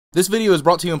This video is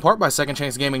brought to you in part by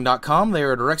SecondChanceGaming.com. They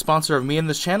are a direct sponsor of me and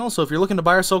this channel, so if you're looking to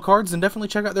buy or sell cards, then definitely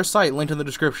check out their site, linked in the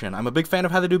description. I'm a big fan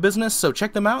of how they do business, so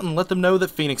check them out and let them know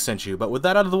that Phoenix sent you. But with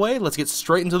that out of the way, let's get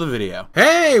straight into the video.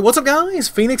 Hey, what's up guys?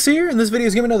 Phoenix here, and this video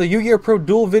is giving another YGOpro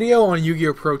Duel video on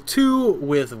YGOpro2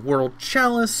 with World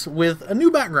Chalice with a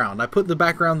new background. I put the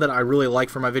background that I really like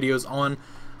for my videos on.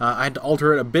 I had to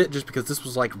alter it a bit just because this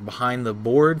was like behind the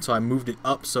board, so I moved it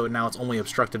up so now it's only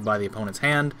obstructed by the opponent's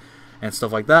hand and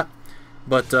stuff like that.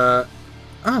 But,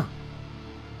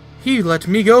 he let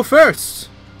me go first!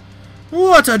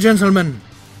 What a gentleman!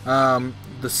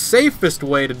 The safest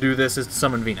way to do this is to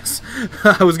summon Venus.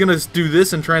 I was gonna do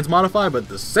this and transmodify, but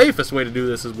the safest way to do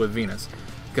this is with Venus.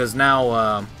 Because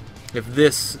now, if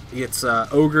this gets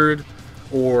ogred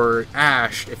or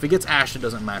ashed, if it gets ashed it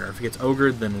doesn't matter. If it gets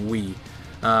ogred, then we.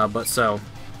 But so,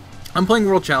 I'm playing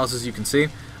World Chalice as you can see.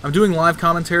 I'm doing live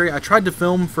commentary. I tried to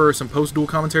film for some post-duel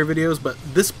commentary videos, but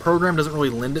this program doesn't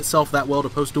really lend itself that well to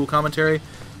post-duel commentary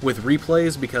with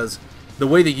replays because the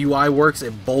way the UI works,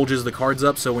 it bulges the cards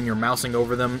up, so when you're mousing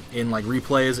over them in like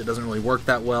replays, it doesn't really work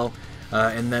that well.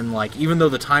 And then like even though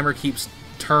the timer keeps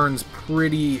turns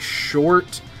pretty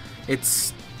short, it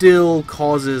still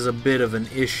causes a bit of an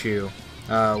issue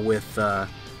with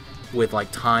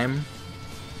like time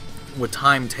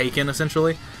taken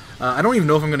essentially. I don't even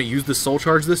know if I'm going to use the Soul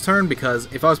Charge this turn,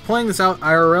 because if I was playing this out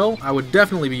IRL, I would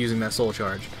definitely be using that Soul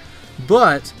Charge.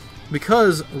 But,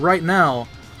 because right now,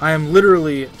 I am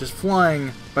literally just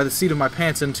flying by the seat of my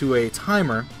pants into a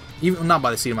timer, even not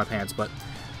by the seat of my pants, but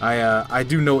I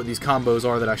do know what these combos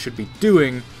are that I should be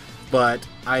doing, but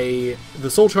the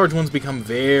Soul Charge ones become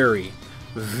very,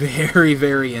 very,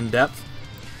 very in-depth.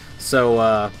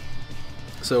 So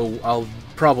I'll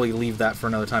probably leave that for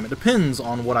another time. It depends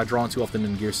on what I draw into off the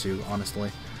Ningirsu,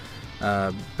 honestly.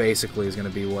 Basically is going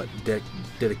to be what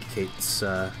dedicates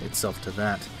itself to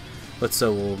that. But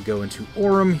so we'll go into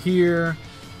Aurum here.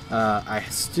 I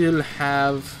still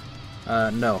have...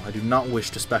 no, I do not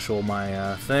wish to special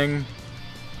my thing.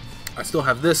 I still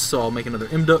have this, so I'll make another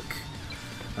Imduk.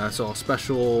 So I'll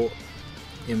special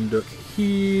Imduk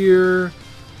here.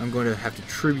 I'm going to have to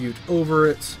tribute over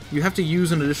it. You have to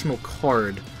use an additional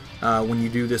card when you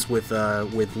do this with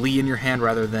Lee in your hand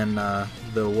rather than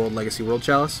the World Legacy World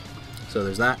Chalice. So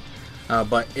there's that.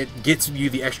 But it gets you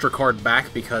the extra card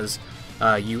back because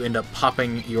you end up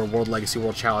popping your World Legacy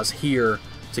World Chalice here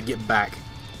to get back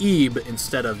Ebe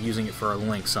instead of using it for a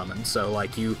Link summon. So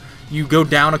like you go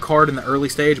down a card in the early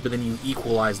stage, but then you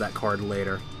equalize that card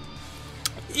later.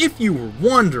 If you were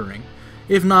wondering.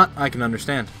 If not, I can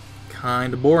understand.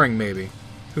 Kinda boring, maybe.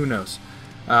 Who knows?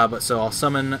 But so I'll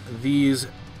summon these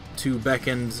two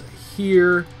beckons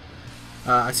here.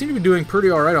 I seem to be doing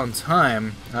pretty alright on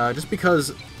time, just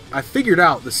because I figured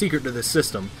out the secret to this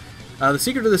system. The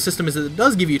secret to this system is that it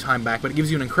does give you time back, but it gives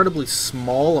you an incredibly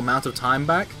small amount of time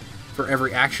back for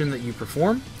every action that you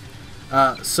perform.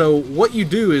 So what you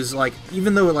do is, like,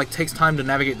 even though it like takes time to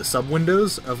navigate the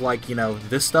sub-windows of, like, you know,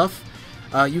 this stuff,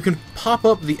 you can pop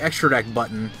up the extra deck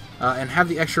button and have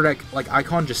the extra deck like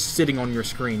icon just sitting on your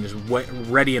screen, just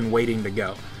ready and waiting to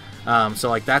go. So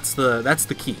like that's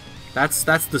the key. That's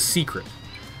the secret.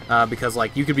 Because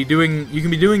like you can be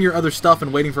doing your other stuff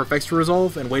and waiting for effects to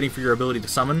resolve and waiting for your ability to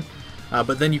summon,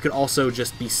 but then you could also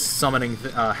just be summoning,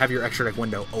 have your extra deck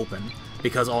window open,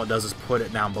 because all it does is put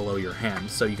it down below your hand,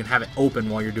 so you can have it open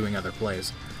while you're doing other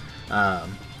plays.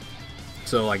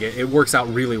 So like it works out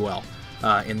really well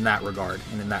in that regard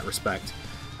and in that respect.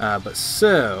 But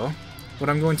so, what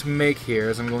I'm going to make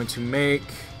here is I'm going to make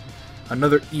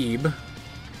another Ebe,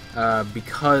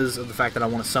 because of the fact that I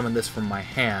want to summon this from my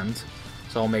hand.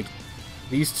 So I'll make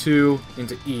these two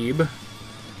into Ebe,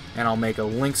 and I'll make a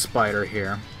Link Spider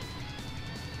here.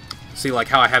 See, like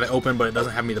how I have it open, but it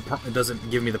doesn't have me it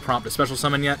doesn't give me the prompt to special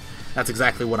summon yet. That's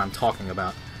exactly what I'm talking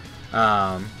about.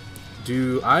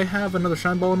 Do I have another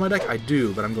Shine Ball in my deck? I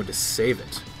do, but I'm going to save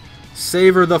it.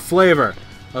 Savor the flavor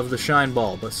of the Shine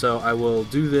Ball. But so I will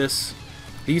do these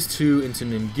two into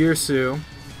Ningirsu,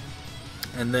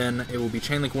 and then it will be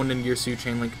Chainlink 1 Ningirsu,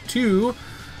 Chainlink 2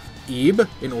 Ebe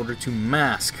in order to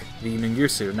mask the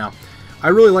Ningirsu. Now, I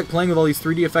really like playing with all these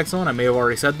 3D effects on. I may have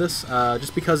already said this,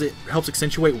 just because it helps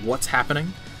accentuate what's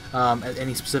happening at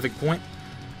any specific point.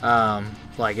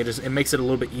 Like it makes it a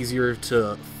little bit easier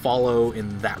to follow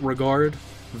in that regard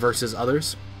versus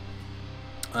others.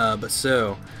 But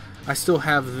so I still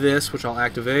have this, which I'll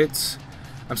activate.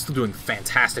 I'm still doing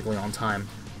fantastically on time.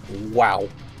 Wow.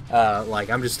 Like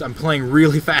I'm playing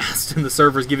really fast, and the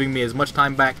server's giving me as much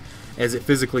time back as it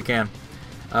physically can.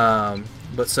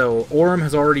 But so Aurum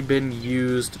has already been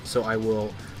used, so I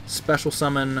will special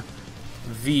summon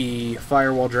the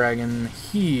Firewall Dragon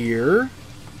here,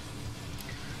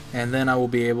 and then I will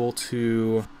be able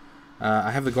to.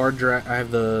 I have the I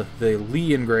have the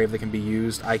Lee engrave that can be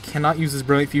used. I cannot use this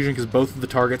Brilliant Fusion because both of the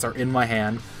targets are in my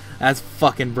hand. That's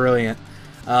fucking brilliant.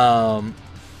 But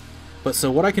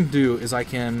so what I can do is I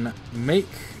can make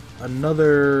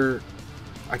another.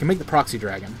 I can make the Proxy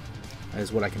Dragon.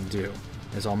 Is what I can do.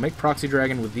 Is I'll make Proxy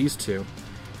Dragon with these two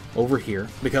over here,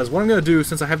 because what I'm going to do,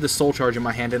 since I have this Soul Charge in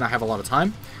my hand and I have a lot of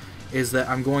time, is that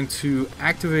I'm going to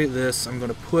activate this. I'm going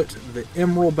to put the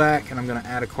Emerald back, and I'm going to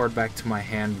add a card back to my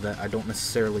hand that I don't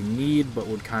necessarily need, but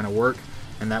would kind of work,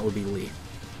 and that would be Lee.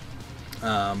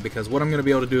 Because what I'm going to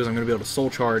be able to do is I'm going to be able to Soul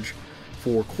Charge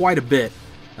for quite a bit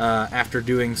after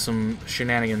doing some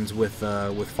shenanigans with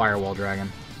Firewall Dragon.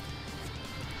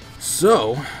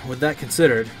 So, with that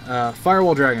considered,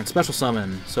 Firewall Dragon, Special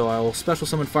Summon. So I will Special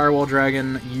Summon Firewall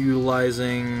Dragon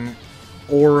utilizing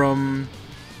Aurum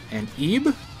and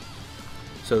Ebe.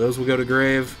 So those will go to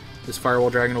grave. This Firewall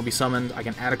Dragon will be summoned. I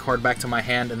can add a card back to my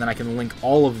hand, and then I can link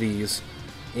all of these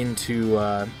into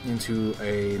a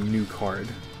new card,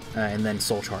 and then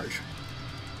Soul Charge.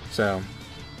 So,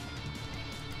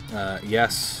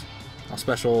 yes, I'll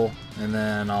special, and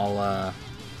then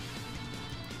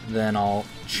I'll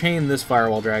chain this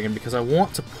Firewall Dragon because I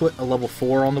want to put a level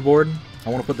 4 on the board. I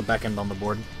want to put the Beckon on the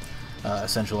board,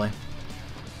 essentially.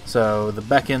 So the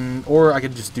Beckon, or I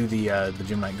could just do the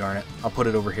Gymnite Garnet. I'll put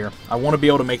it over here. I want to be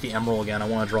able to make the Emerald again. I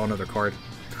want to draw another card.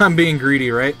 I'm being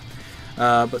greedy, right?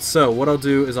 But so what I'll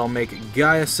do is I'll make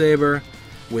Gaia Saber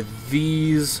with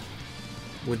these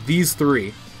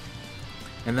three,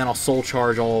 and then I'll Soul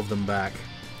Charge all of them back.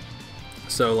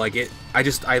 So like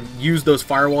I used those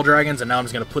Firewall Dragons, and now I'm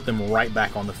just gonna put them right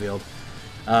back on the field.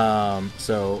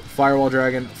 So Firewall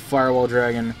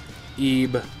Dragon,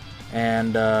 Ebe,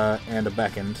 and a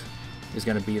Beckoned is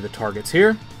gonna be the targets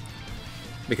here,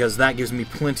 because that gives me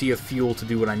plenty of fuel to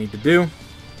do what I need to do.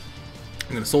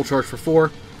 I'm gonna Soul Charge for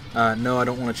 4. No, I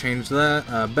don't want to change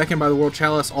that. Beckoned by the World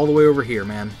Chalice all the way over here,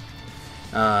 man.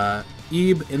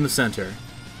 Ebe in the center.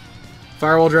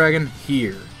 Firewall Dragon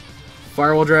here.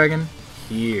 Firewall Dragon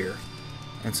here.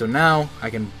 And so now I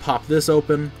can pop this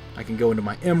open, I can go into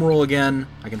my Emerald again,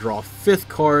 I can draw a 5th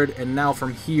card, and now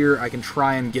from here I can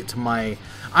try and get to my...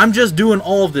 I'm just doing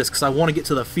all of this because I want to get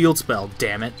to the field spell,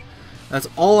 damn it. That's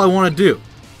all I want to do.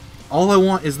 All I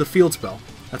want is the field spell.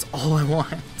 That's all I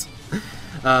want.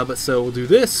 But so we'll do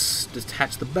this,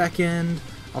 detach the back end,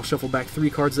 I'll shuffle back 3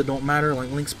 cards that don't matter,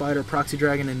 like Link Spider, Proxy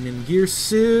Dragon, and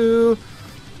Ningirsu.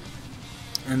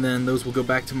 And then those will go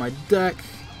back to my deck.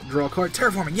 Draw a card.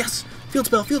 Terraforming, yes! Field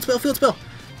spell, field spell, field spell!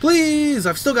 Please!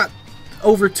 I've still got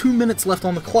over 2 minutes left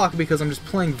on the clock because I'm just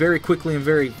playing very quickly and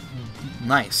very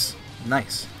nice.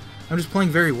 Nice. I'm just playing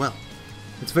very well.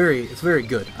 It's very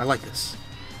good. I like this.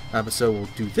 But so we'll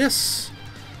do this,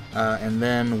 and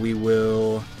then we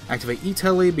will activate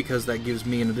E-Tele because that gives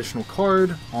me an additional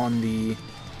card on the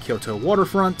Kyoto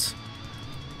Waterfront.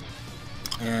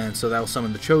 And so that will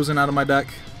summon the Chosen out of my deck.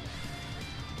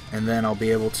 And then I'll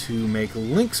be able to make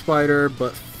Link Spider,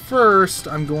 but first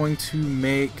I'm going to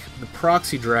make the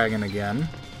Proxy Dragon again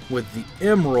with the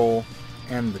Emerald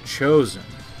and the Chosen,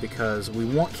 because we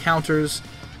want counters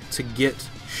to get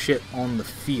shit on the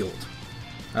field.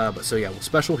 But so yeah, we'll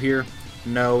special here.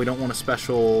 No, we don't want to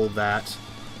special that,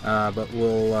 but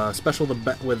we'll special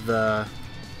the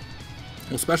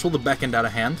we'll special the Beckoned out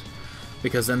of hand,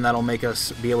 because then that'll make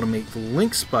us be able to make the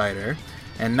Link Spider.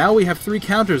 And now we have 3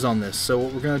 counters on this, so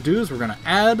what we're going to do is we're going to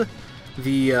add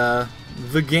the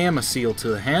Gamma Seal to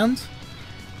the hand,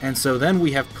 and so then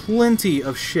we have plenty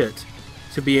of shit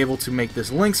to be able to make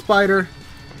this Link Spider,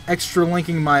 extra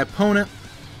linking my opponent,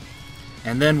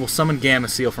 and then we'll summon Gamma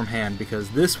Seal from hand, because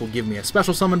this will give me a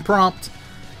special summon prompt,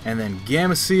 and then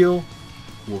Gamma Seal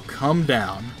will come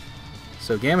down.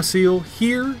 So Gamma Seal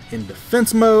here in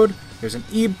defense mode, there's an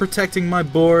Ebe protecting my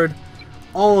board.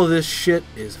 All of this shit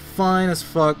is fine as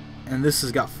fuck, and this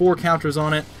has got 4 counters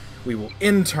on it. We will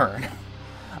end turn.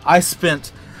 I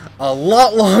spent a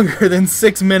lot longer than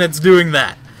 6 minutes doing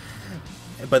that.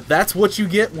 But that's what you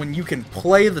get when you can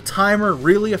play the timer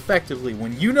really effectively.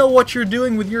 When you know what you're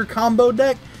doing with your combo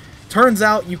deck, turns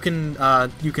out you can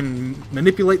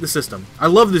manipulate the system. I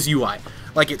love this UI.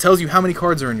 Like, it tells you how many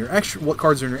cards are in your extra, what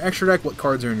cards are in your extra deck, what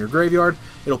cards are in your graveyard.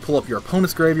 It'll pull up your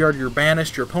opponent's graveyard, your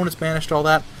opponent's banished, all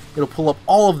that. It'll pull up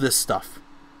all of this stuff.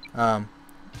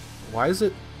 Why is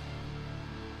it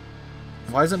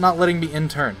not letting me end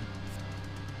turn?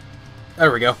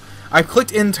 There we go. I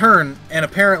clicked end turn, and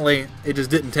apparently it just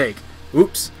didn't take.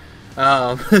 Oops.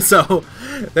 So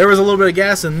there was a little bit of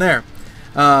gas in there.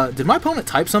 Did my opponent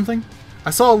type something? I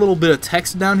saw a little bit of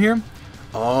text down here.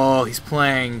 Oh, he's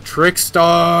playing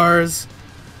Trickstars.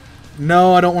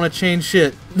 No, I don't want to change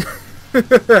shit.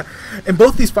 And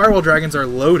both these Firewall Dragons are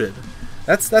loaded.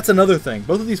 That's another thing.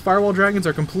 Both of these Firewall Dragons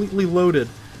are completely loaded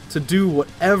to do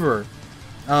whatever.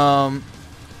 Yeah,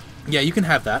 you can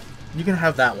have that. You can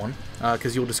have that one,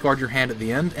 because you'll discard your hand at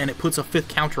the end, and it puts a 5th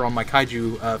counter on my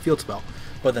Kaiju field spell.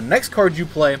 But the next card you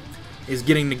play is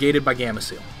getting negated by Gamma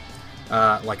Seal.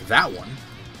 Like that one,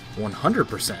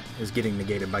 100% is getting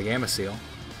negated by Gamma Seal.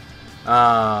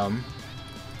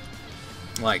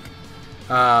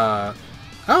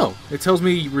 Oh, it tells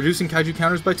me reducing Kaiju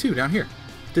counters by 2 down here.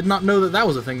 Did not know that that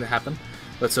was a thing that happened.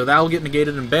 But so that will get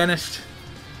negated and banished.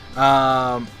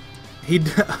 Oh,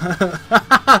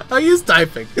 he's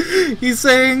typing. He's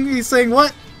saying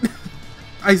what?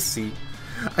 I see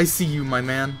you, my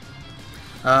man.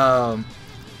 I'm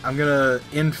gonna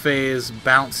end phase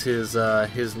bounce his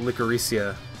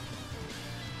Licoricia.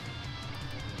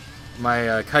 My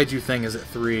Kaiju thing is at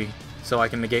 3, so I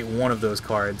can negate one of those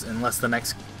cards unless the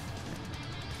next.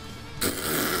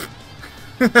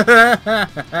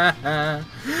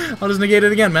 I'll just negate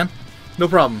it again, man. No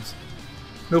problems.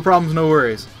 No problems, no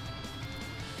worries.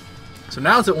 So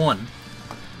now it's at 1.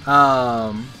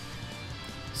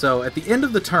 So at the end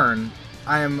of the turn,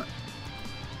 I am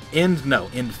end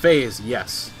phase.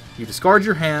 Yes, you discard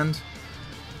your hand.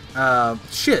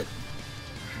 Shit.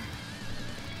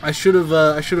 I should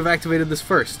have activated this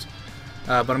first.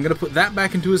 But I'm gonna put that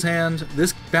back into his hand.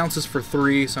 This bounces for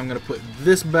 3, so I'm gonna put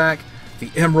this back, the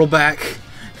Emerald back.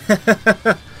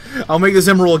 I'll make this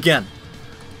Emerald again.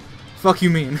 Fuck you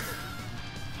mean.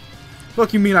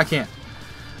 Fuck you mean I can't.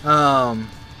 And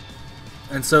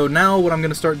so now what I'm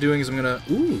gonna start doing is I'm gonna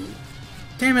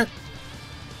damn it.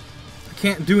 I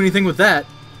can't do anything with that.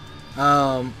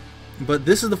 But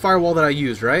this is the firewall that I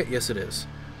used, right? Yes, it is.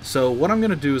 So what I'm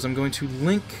gonna do is I'm going to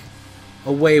link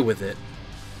away with it.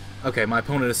 Okay, my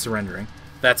opponent is surrendering.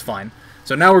 That's fine.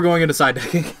 So now we're going into side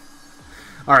decking.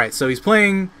 Alright, so he's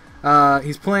playing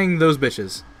those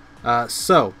bitches.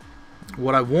 So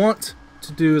what I want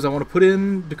to do is I want to put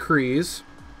in decrees.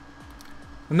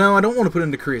 No, I don't want to put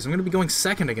in decrees. I'm going to be going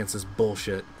second against this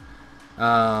bullshit.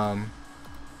 So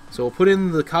we'll put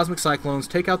in the Cosmic Cyclones,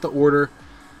 take out the order.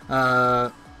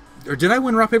 Or did I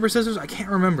win Rock, Paper, Scissors? I can't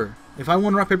remember. If I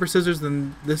won Rock, Paper, Scissors,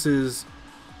 then this is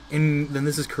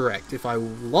correct. If I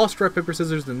lost Rock, Paper,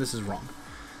 Scissors, then this is wrong.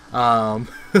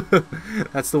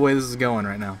 That's the way this is going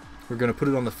right now. We're going to put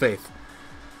it on the Faith.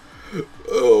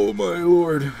 Oh my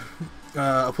lord.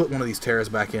 I'll put one of these Terras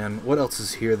back in. What else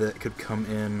is here that could come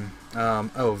in?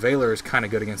 Oh, Valor is kind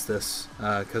of good against this,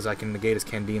 because I can negate his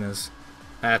Candinas.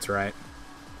 That's right.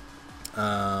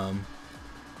 And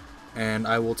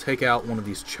I will take out one of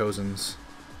these Chosens,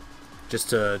 just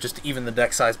to even the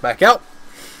deck size back out,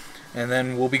 and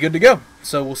then we'll be good to go.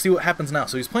 So we'll see what happens now.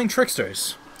 So he's playing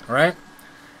Trickstars, alright?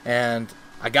 And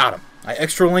I got him. I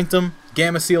extra linked him,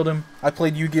 Gamma Sealed him. I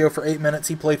played Yu-Gi-Oh! For 8 minutes,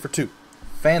 he played for 2.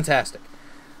 Fantastic.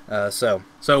 So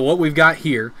what we've got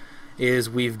here is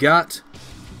we've got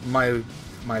my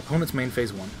opponent's main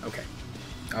phase 1. Okay.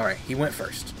 Alright, he went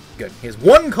first. Good. He has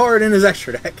 1 card in his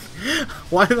extra deck.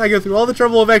 Why did I go through all the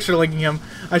trouble of extra linking him?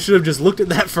 I should have just looked at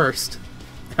that first.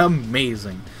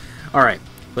 Amazing. Alright,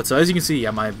 but so as you can see,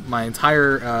 yeah, my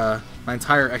entire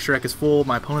extra deck is full.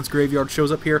 My opponent's graveyard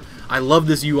shows up here. I love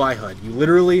this UI HUD. You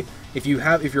literally, if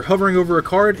you're hovering over a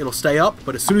card, it'll stay up,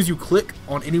 but as soon as you click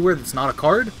on anywhere that's not a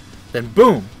card, then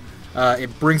boom,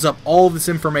 it brings up all of this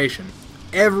information.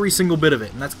 Every single bit of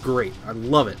it, and that's great. I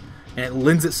love it. And it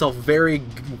lends itself very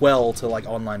well to like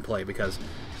online play, because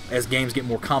as games get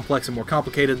more complex and more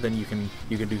complicated, then you can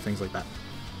do things like that.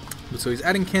 But so he's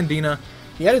adding Candina.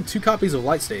 He added 2 copies of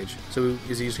Light Stage. So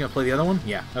is he just gonna play the other one?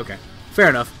 Yeah. Okay. Fair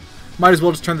enough. Might as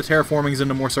well just turn the terraformings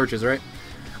into more searches, right?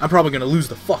 I'm probably gonna lose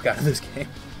the fuck out of this game.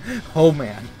 Oh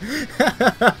man.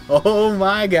 Oh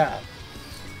my god.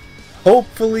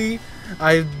 Hopefully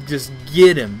I just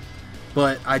get him.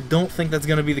 But I don't think that's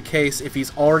going to be the case if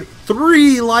he's already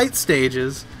 3 light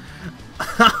stages.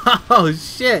 Oh,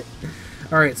 shit.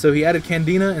 Alright, so he added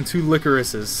Candina and 2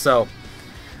 Licorices. So,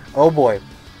 oh boy.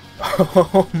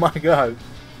 Oh my god.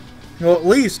 Well, at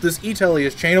least this E-Telly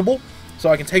is chainable, so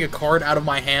I can take a card out of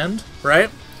my hand, right?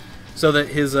 So that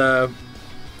his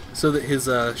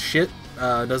shit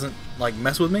doesn't, like,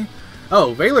 mess with me.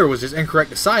 Oh, Valor was just incorrect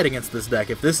to side against this deck,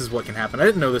 if this is what can happen. I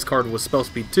didn't know this card was spell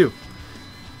speed too.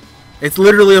 It's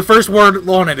literally the first word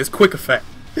on it is quick effect.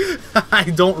 I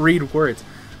don't read words.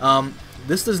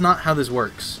 This is not how this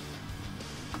works.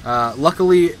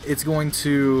 Luckily,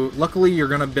 you're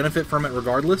gonna benefit from it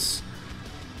regardless,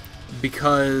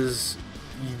 because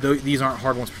these aren't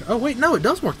hard ones. Oh wait, no, it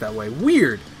does work that way.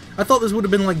 Weird. I thought this would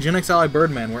have been like Gen X Ally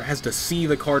Birdman, where it has to see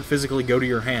the card physically go to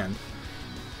your hand.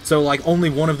 So, like, only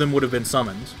one of them would have been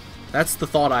summoned. That's the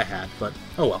thought I had, but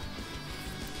oh well.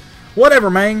 Whatever,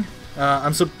 man.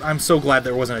 I'm so glad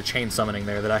there wasn't a chain summoning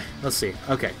there that I... Let's see.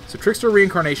 Okay, so Trickster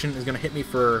Reincarnation is going to hit me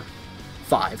for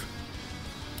 5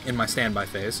 in my standby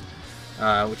phase.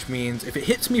 Which means if it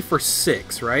hits me for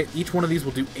 6, right, each one of these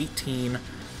will do 18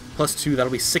 plus 2,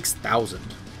 that'll be 6,000.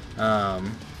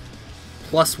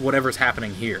 Plus whatever's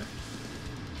happening here.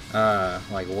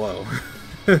 Like, whoa.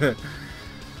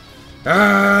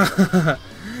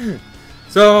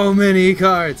 So many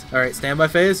cards. Alright, standby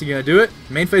phase, you gonna do it?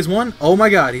 Main phase 1? Oh my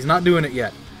god, he's not doing it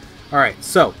yet. Alright,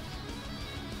 so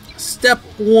step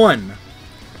 1.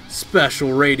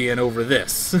 Special Radiant over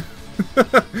this.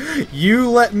 You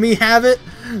let me have it,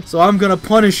 so I'm gonna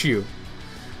punish you.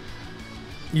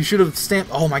 You should have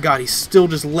stamped... Oh my god, he's still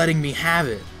just letting me have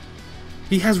it.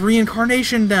 He has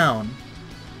Reincarnation down.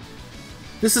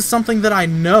 This is something that I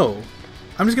know.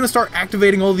 I'm just gonna start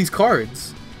activating all these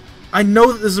cards. I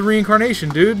know that this is a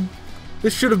Reincarnation, dude.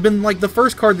 This should have been like the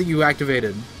first card that you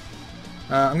activated.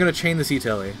 I'm gonna chain this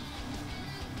E-Telly.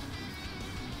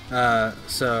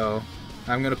 So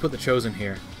I'm gonna put the Chosen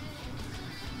here.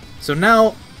 So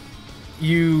now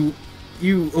oh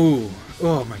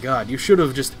my god, you should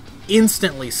have just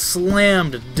instantly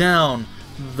slammed down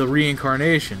the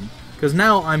Reincarnation, because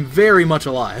now I'm very much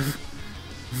alive.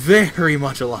 Very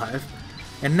much alive.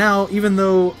 And now, even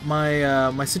though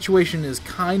my my situation is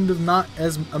kind of not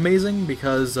as amazing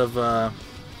because of well,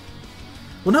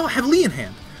 no, I have Lee in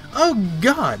hand. Oh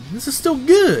god, this is still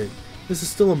good. This is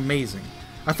still amazing.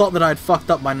 I thought that I'd fucked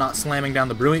up by not slamming down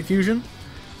the Brilliant Fusion,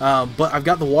 but I've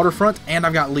got the Waterfront and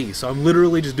I've got Lee, so I'm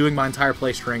literally just doing my entire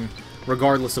play string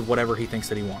regardless of whatever he thinks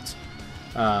that he wants.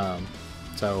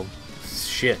 So,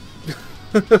 shit.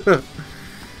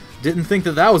 Didn't think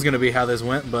that that was going to be how this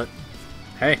went, but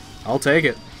hey, I'll take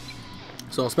it.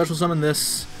 So I'll special summon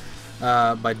this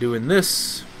by doing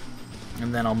this,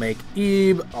 and then I'll make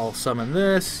Ebe, I'll summon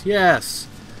this, yes!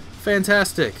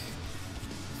 Fantastic!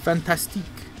 Fantastique!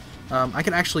 I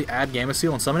can actually add Gamma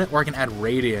Seal and summon it, or I can add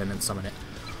Radiant and summon it.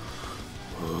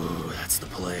 Ooh, that's the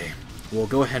play. We'll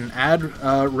go ahead and add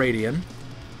Radiant,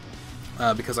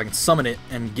 because I can summon it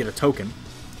and get a token,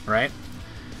 right?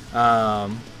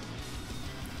 And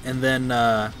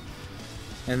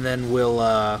then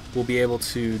we'll be able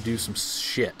to do some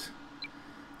shit.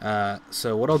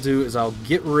 So what I'll do is I'll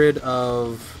get rid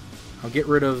of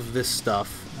this stuff.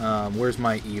 Where's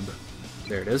my Ebe?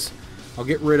 There it is. I'll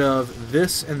get rid of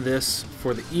this and this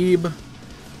for the Ebe.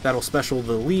 That'll special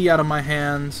the Lee out of my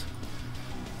hand,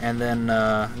 and then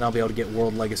I'll be able to get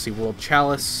World Legacy, World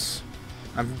Chalice.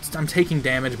 I'm taking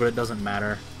damage, but it doesn't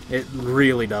matter. It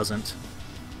really doesn't.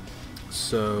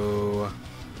 So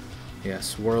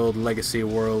yes, World Legacy,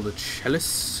 World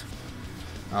Chalice.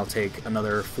 I'll take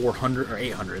another 400 or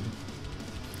 800.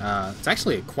 It's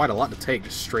actually quite a lot to take,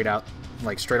 just straight out,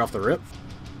 like straight off the rip.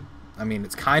 I mean,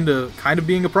 it's kind of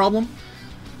being a problem,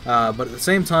 but at the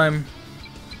same time,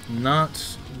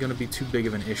 not gonna be too big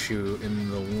of an issue in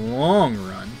the long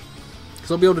run,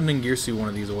 because I'll be able to Ningirsu one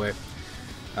of these away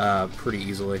pretty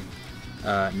easily.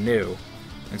 No.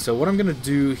 And so what I'm going to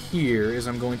do here is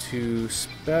I'm going to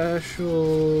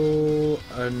special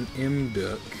an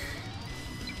Imduk.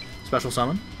 Special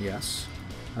summon, yes.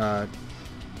 Come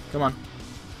on.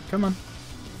 Come on.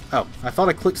 Oh, I thought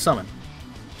I clicked summon.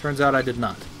 Turns out I did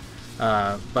not.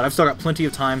 But I've still got plenty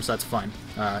of time, so that's fine.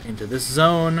 Into this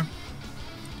zone.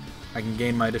 I can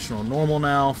gain my additional normal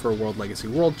now for World Legacy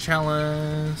World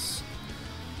Chalice.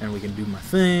 And we can do my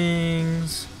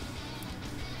things.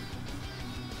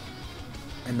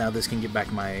 And now this can get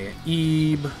back my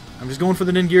Ebe. I'm just going for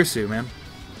the Ningirsu, man.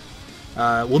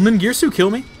 Will Ningirsu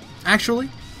kill me? Actually?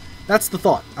 That's the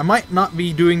thought. I might not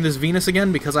be doing this Venus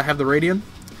again because I have the Radiant.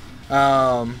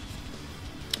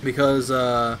 Because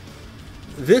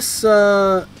this...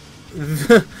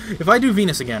 if I do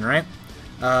Venus again, right?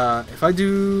 If I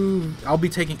do... I'll be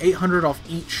taking 800 off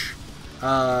each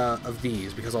of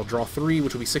these, because I'll draw 3,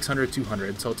 which will be 600,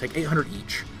 200. So I'll take 800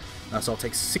 each. So I'll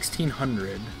take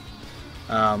 1,600.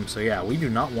 So yeah, we do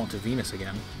not want to Venus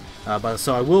again.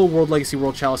 So I will World Legacy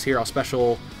World Chalice here. I'll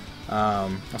special 2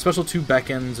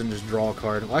 Beckons and just draw a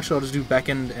card. Well, actually, I'll just do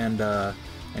Beckoned and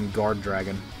Guard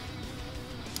Dragon,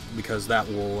 because that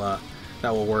will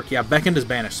work. Yeah, Beckoned is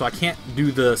banished, so I can't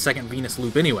do the second Venus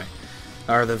loop anyway,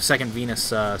 or the second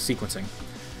Venus sequencing.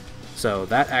 So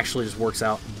that actually just works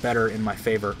out better in my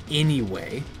favor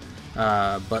anyway.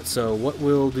 But so what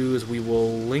we'll do is we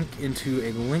will link into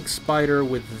a Link Spider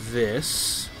with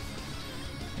this,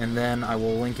 and then I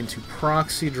will link into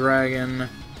Proxy Dragon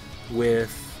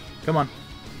with... Come on.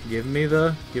 Give me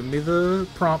the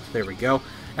prompt. There we go.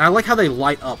 And I like how they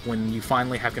light up when you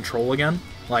finally have control again.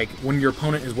 Like, when your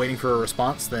opponent is waiting for a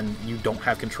response, then you don't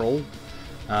have control.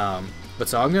 But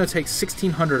so I'm going to take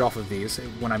 1,600 off of these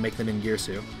when I make the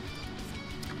Ningirsu.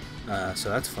 So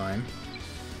that's fine.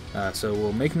 So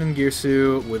we'll make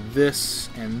Ningirsu with this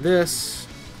and this.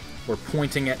 We're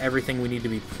pointing at everything we need to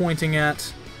be pointing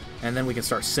at. And then we can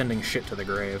start sending shit to the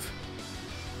grave.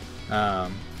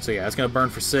 So yeah, it's going to burn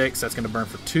for 6, that's going to burn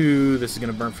for 2, this is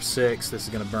going to burn for 6, this is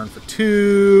going to burn for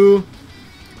 2.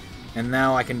 And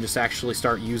now I can just actually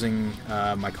start using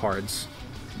my cards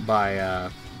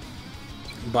by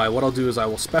what I'll do is I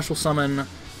will special summon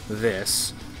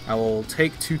this. I will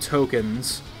take 2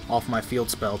 tokens off my field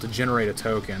spell to generate a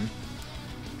token.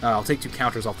 I'll take 2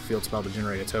 counters off the field spell to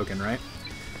generate a token, right?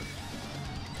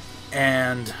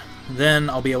 And then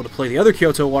I'll be able to play the other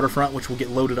Kyoto Waterfront, which will get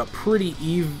loaded up pretty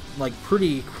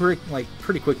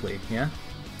quickly, yeah.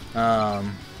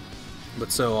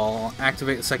 But so I'll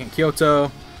activate the second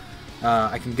Kyoto.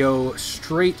 I can go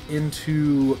straight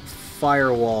into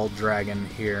Firewall Dragon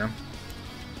here.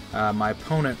 My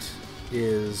opponent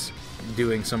is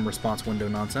doing some response window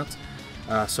nonsense,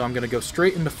 so I'm going to go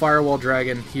straight into Firewall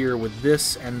Dragon here with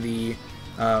this and the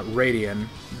Radian,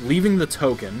 leaving the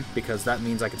token, because that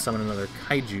means I can summon another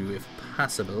Kaiju if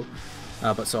possible.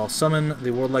 But so I'll summon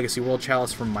the World Legacy World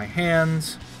Chalice from my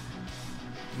hands.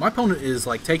 My opponent is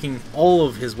like taking all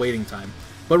of his waiting time,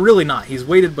 but really not. He's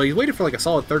waited for like a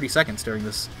solid 30 seconds during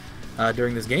this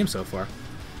game so far,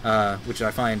 which I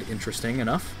find interesting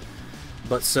enough.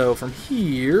 But so from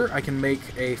here, I can make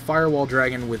a Firewall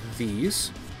Dragon with these,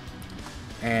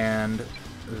 and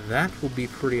that will be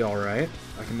pretty alright.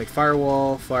 I can make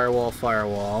Firewall, Firewall,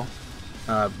 Firewall,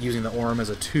 using the Orem as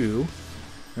a 2,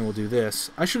 and we'll do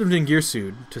this. I should have done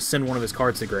Gearsued to send one of his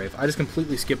cards to grave. I just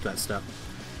completely skipped that step.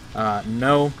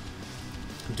 No,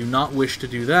 do not wish to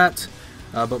do that,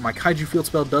 but my Kaiju field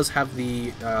spell does have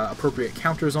the appropriate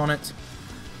counters on it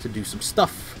to do some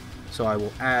stuff. So I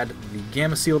will add the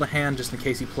Gamma Seal to hand just in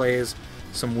case he plays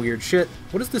some weird shit.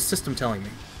 What is this system telling me?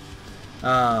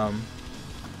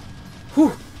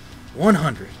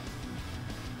 100.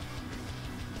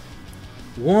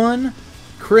 1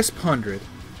 crisp 100.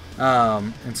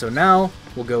 And so now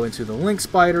we'll go into the Link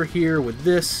Spider here with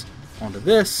this onto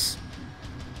this.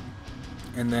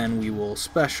 And then we will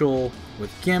special with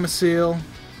Gamma Seal.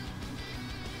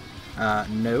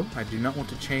 No, I do not want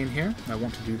to chain here. I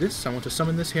want to do this. I want to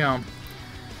summon this here.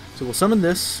 So we'll summon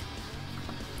this.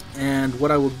 And what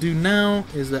I will do now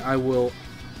is that I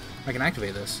can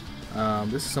activate this.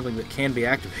 This is something that can be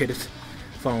activated,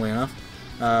 funnily enough.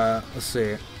 Let's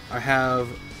see. I have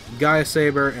Gaia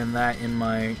Saber and that in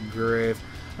my grave.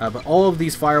 But all of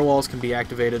these firewalls can be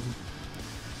activated.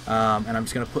 And I'm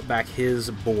just going to put back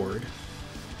his board.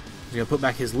 I'm going to put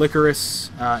back his Licorice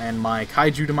and my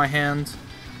Kaiju to my hand.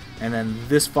 And then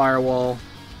this firewall.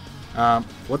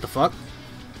 What the fuck?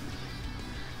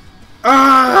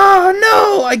 Ah,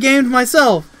 no! I gamed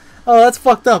myself! Oh, that's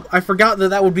fucked up. I forgot that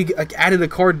that would be added a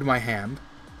card to my hand.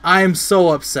 I am so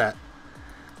upset.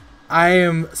 I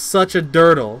am such a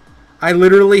dirtle. I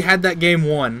literally had that game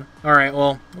won. Alright,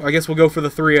 well, I guess we'll go for the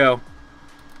 3-0.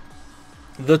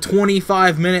 The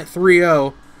 25-minute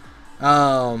 3-0.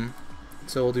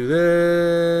 So we'll do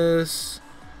this.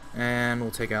 And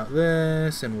we'll take out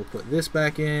this, and we'll put this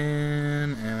back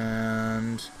in,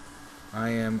 and I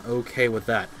am okay with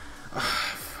that.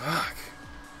 Oh, fuck.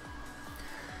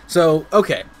 So,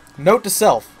 okay. Note to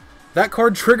self. That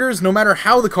card triggers no matter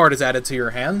how the card is added to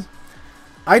your hand.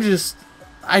 I just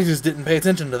didn't pay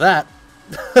attention to that.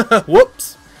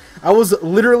 Whoops. I was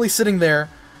literally sitting there,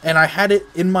 and I had it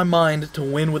in my mind to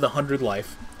win with 100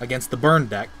 life against the burn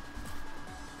deck.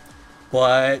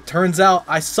 But turns out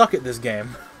I suck at this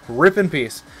game. Rip in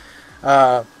peace.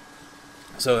 So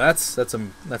that's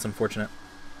unfortunate.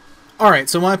 Alright,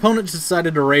 so my opponent just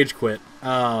decided to rage quit.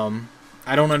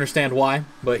 I don't understand why,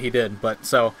 but he did. But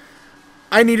so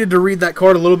I needed to read that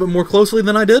card a little bit more closely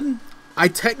than I did. I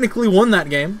technically won that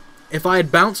game if I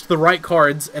had bounced the right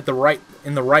cards in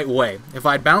the right way. If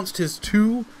I had bounced his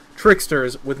 2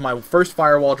 Trickstars with my first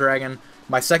Firewall Dragon,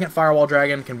 my second Firewall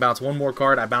Dragon can bounce 1 more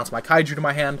card, I bounce my Kaiju to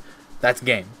my hand, that's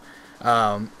game.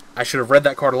 I should have read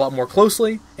that card a lot more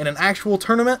closely. In an actual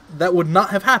tournament, that would not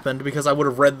have happened because I would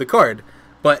have read the card.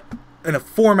 But in a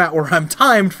format where I'm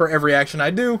timed for every action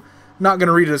I do, not going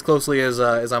to read it as closely as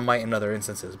I might in other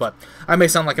instances. But I may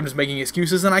sound like I'm just making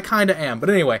excuses, and I kind of am. But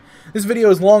anyway, this video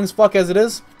is long as fuck as it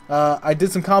is. I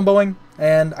did some comboing,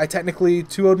 and I technically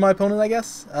 2-0'd my opponent, I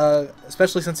guess.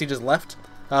 Especially since he just left.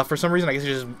 For some reason, I guess he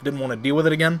just didn't want to deal with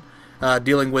it again.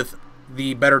 Dealing with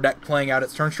the better deck playing out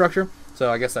its turn structure. So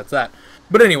So I guess that's that.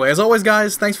 But anyway, as always,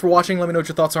 guys, thanks for watching. Let me know what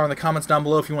your thoughts are in the comments down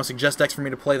below. If you want to suggest decks for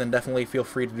me to play, then definitely feel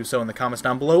free to do so in the comments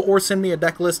down below, or send me a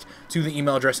deck list to the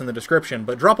email address in the description.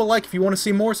 But drop a like if you want to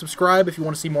see more, subscribe if you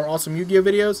want to see more awesome Yu-Gi-Oh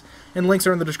videos, and links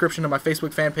are in the description of my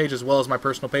Facebook fan page as well as my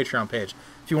personal Patreon page.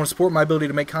 If you want to support my ability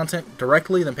to make content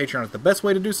directly, then Patreon is the best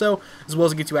way to do so, as well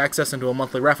as it gets you access into a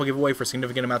monthly raffle giveaway for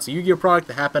significant amounts of Yu-Gi-Oh product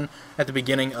that happen at the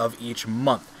beginning of each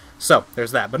month. So,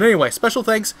 there's that. But anyway, special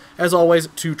thanks, as always,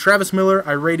 to Travis Miller,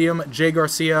 Iradium, Jay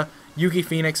Garcia, Yuki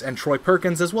Phoenix, and Troy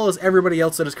Perkins, as well as everybody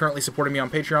else that is currently supporting me on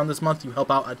Patreon this month. You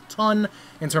help out a ton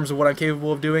in terms of what I'm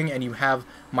capable of doing, and you have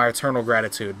my eternal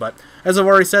gratitude. But, as I've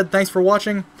already said, thanks for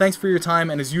watching, thanks for your time,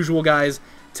 and as usual, guys,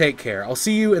 take care. I'll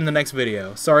see you in the next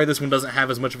video. Sorry this one doesn't have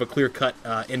as much of a clear-cut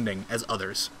ending as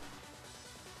others.